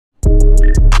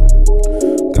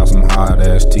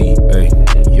ass tea, ayy.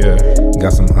 Yeah,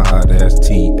 got some hot ass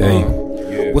tea,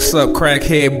 ayy. What's up,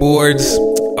 crackhead boards?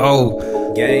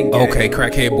 Oh, gang. Okay,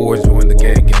 crackhead boards join the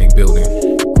gang building.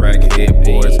 Crackhead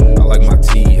boards, I like my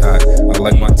tea hot. I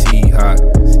like my tea hot.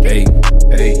 Ayy,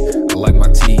 ayy, I like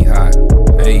my tea hot.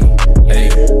 Ayy,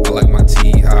 ayy, I like my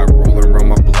tea hot. Rolling around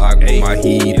my block with my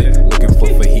heater, looking for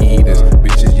fajitas.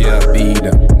 Bitches, yeah, I beat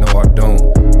them. No, I don't.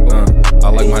 I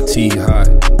like my tea hot.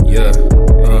 Yeah,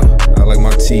 I like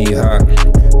my tea hot.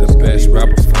 The best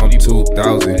rappers from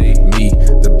 2000, me.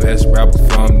 The best rappers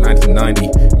from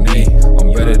 1990, me.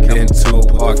 I'm better than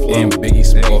Tupac and Biggie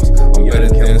Smalls. I'm better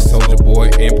than Soulja Boy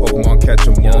and Pokemon Catch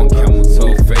 'em all.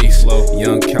 Yungcameltoe face,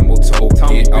 Yungcameltoe,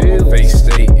 get out my face,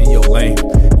 stay in your lane.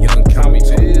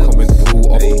 Yungcameltoe coming through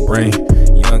off the brain.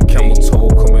 Yungcameltoe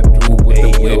coming through with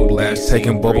the whip blast,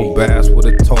 taking bubble baths with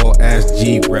a tall ass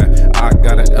G-rap. I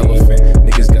got an elephant,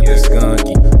 niggas got that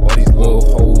skunky. All these little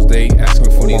hoes, they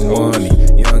asking for my money.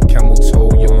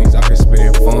 Yungcameltoe, yo, he's out here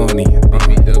spitting funny.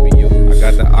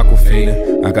 I got the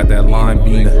Aquafina, I got that lime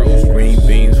beaner. Green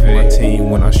beans for my team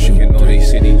when I shoot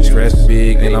threes. Dress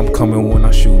big and I'm coming when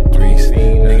I shoot threes.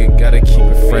 Nigga gotta keep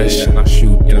it fresh and I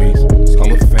shoot threes.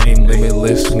 Hall of Fame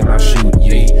limitless when I shoot,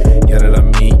 yeah. Yeah, that I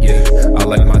mean, yeah. I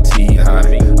like my tea hot.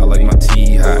 I like my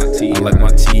tea hot. I like my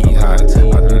tea hot.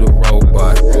 I do the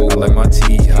robot. I like my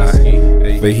tea hot.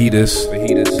 Fajitas,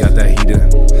 got that heater.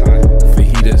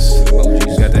 Fajitas,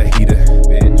 got that heater.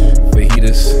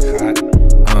 Fajitas,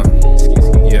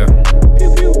 yeah.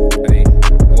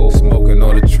 Smoking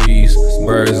all the trees,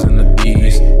 birds and the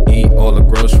bees. Eat all the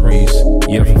groceries,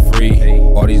 yeah, for free.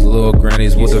 All these little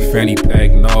grannies with a fanny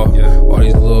pack, no. All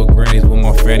these little grannies with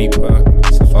my fanny pack.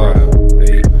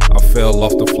 I fell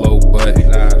off the floor, but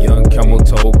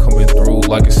Yungcameltoe coming through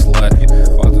like a slut.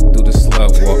 About to do the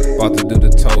slut walk, about to do the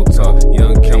toe tuck.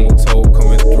 Yungcameltoe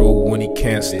coming through when he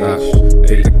can't stop.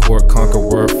 Take the court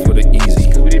conqueror for the easy.